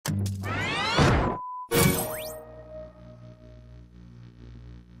Yo,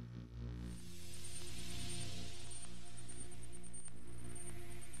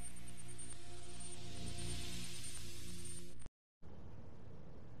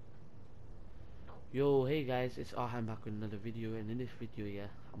 hey guys, it's Arhan back with another video, and in this video, yeah,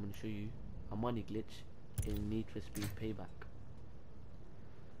 I'm gonna show you a money glitch in Need for Speed Payback.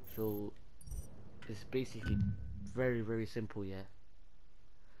 So it's basically very simple, yeah.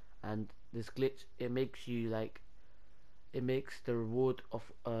 And this glitch, it makes you like, it makes the reward of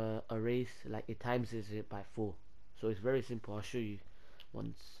a race like it times it by 4. So it's very simple. I'll show you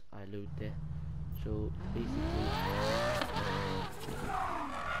once I load there. So basically,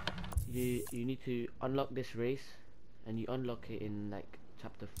 you need to unlock this race, and you unlock it in like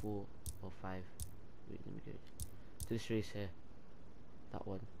chapter 4 or 5. Wait, let me go to this race here, that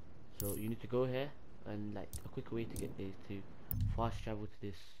one. So you need to go here, and like a quick way to get there is to fast travel to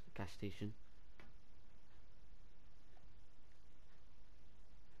this gas station.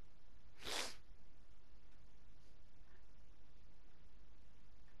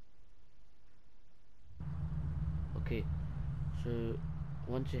 Okay, so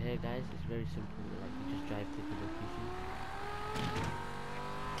once you're here, guys, it's very simple. Like, you just drive to the location.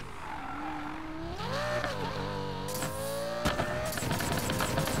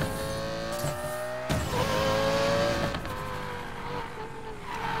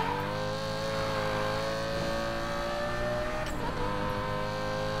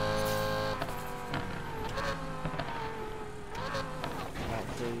 Right,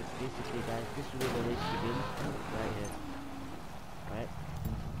 so basically, guys, this is where the race begins, right here. Right,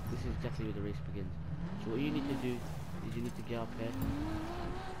 this is exactly where the race begins. So what you need to do is you need to get up here.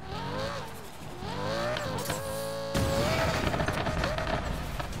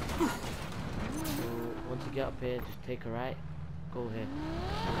 So once you get up here, just take a right, go here,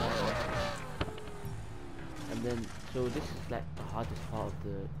 and then so this is like the hardest part of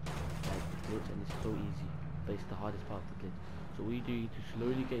the glitch, and it's so easy, but it's the hardest part of the glitch. So what you do, you need to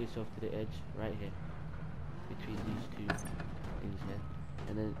slowly get yourself to the edge right here, between these two things here,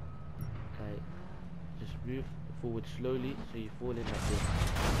 and then just move forward slowly, so you fall in like this.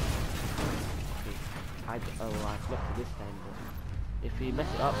 Okay. I flopped it this time, but if you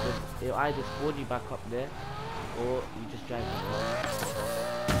mess it up, then it'll either spawn you back up there, or you just drive back up.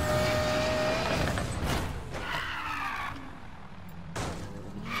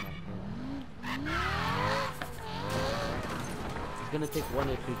 It's gonna take 1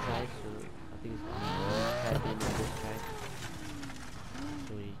 or 2 tries, so I think it's gonna try doing this try.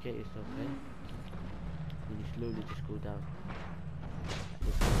 So you get yourself there, and you slowly just go down.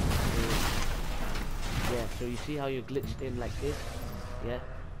 Yeah, so you see how you're glitched in like this? Yeah,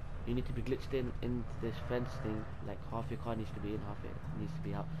 you need to be glitched in into this fence thing. Like half your car needs to be in, half it needs to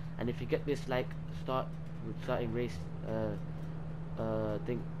be out. And if you get this like starting race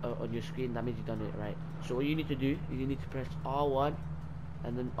thing on your screen, that means you've done it right. So what you need to do is you need to press R1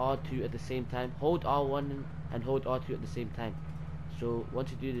 and then R2 at the same time. Hold R1 and hold R2 at the same time. So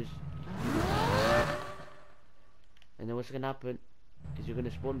once you do this, and then what's gonna happen is you're gonna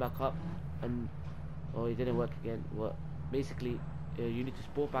spawn back up, and it didn't work again. What basically you need to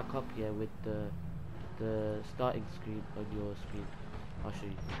spawn back up here with the starting screen on your screen. I'll show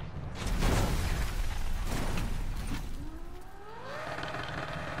you.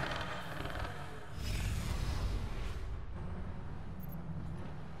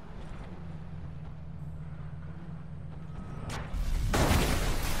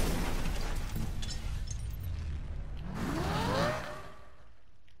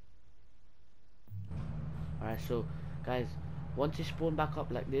 Alright, so guys, once you spawn back up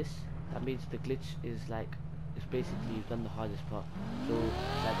like this, that means the glitch is like, it's basically you've done the hardest part. So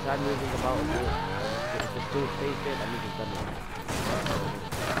like try moving about a bit. If it still stays there, that means you've done it.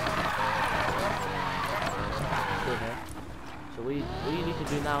 Still there. So what you need to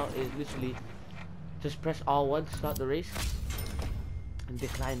do now is literally just press R1 to start the race, and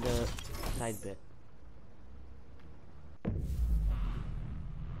decline the side bit.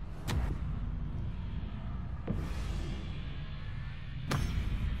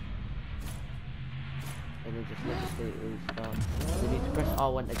 And then just let it stay restart. We need to press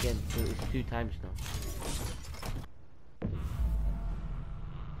R1 again, so it's 2 times now.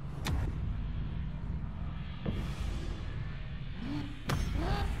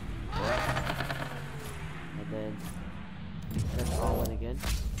 And then press R1 again.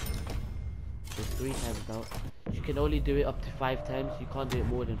 So 3 times now. You can only do it up to 5 times. You can't do it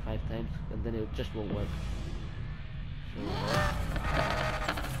more than 5 times, and then it just won't work. So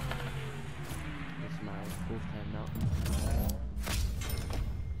my 4th time now.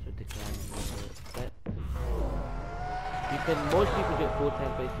 So can, most people do it 4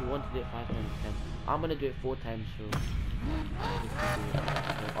 times, but if you want to do it 5 times, you can. I'm gonna do it 4 times, so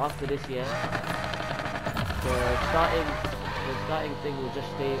after this, yeah, the starting thing will just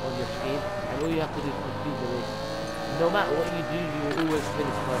stay on your screen, and all you have to do is complete the race. No matter what you do, you will always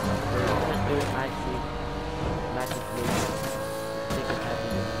finish first. So just do it nicely, nice and slow. Take your time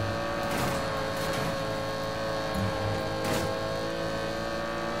with it.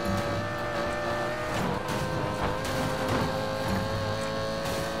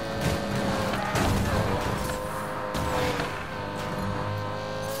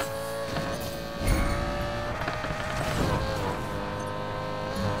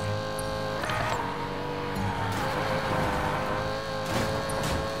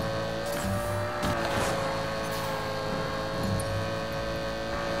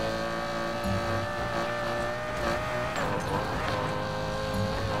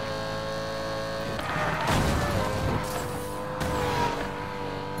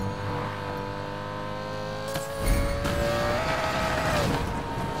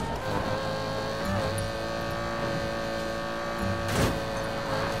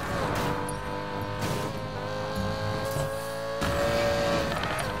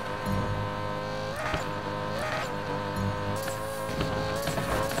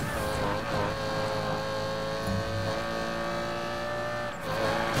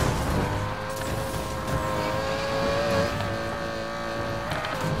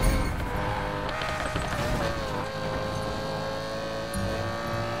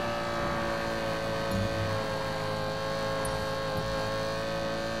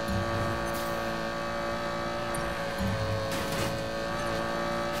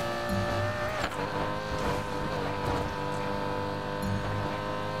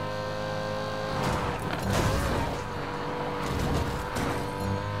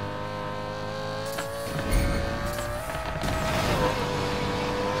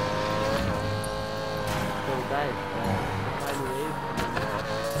 Guys, final wave, and then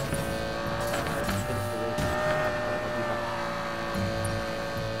finish the race. I'll be back.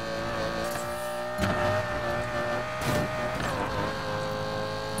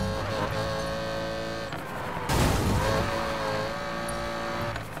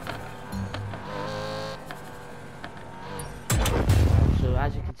 So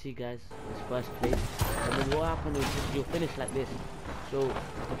as you can see, guys, it's first place, and then what happens is you'll finish like this. So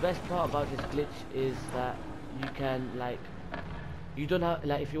the best part about this glitch is that you can, like, you don't have,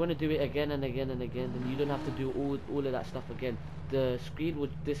 like, if you want to do it again and again and again, then you don't have to do all of that stuff again. The screen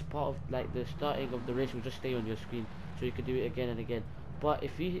would, this part of, like, the starting of the race will just stay on your screen, so you can do it again and again. But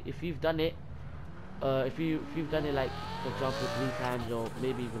if you've done it, if you've done it, like, for example, 3 times or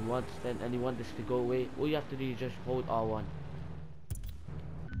maybe even once, then, and you want this to go away, all you have to do is just hold R1.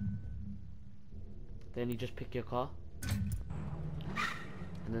 Then you just pick your car,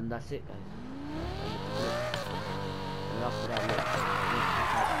 and then that's it, guys. And after that,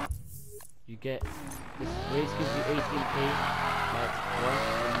 look, you get, this race gives you 18k like once,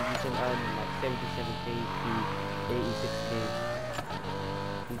 and you can earn like 77k to 86k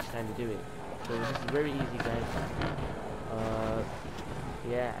each time you do it. So this is very easy, guys.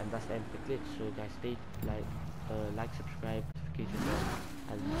 Yeah, and that's the end of the glitch. So guys, stay like, subscribe, notifications on,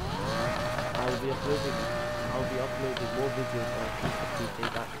 and I'll be uploading more videos on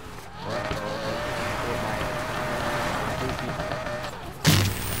payback.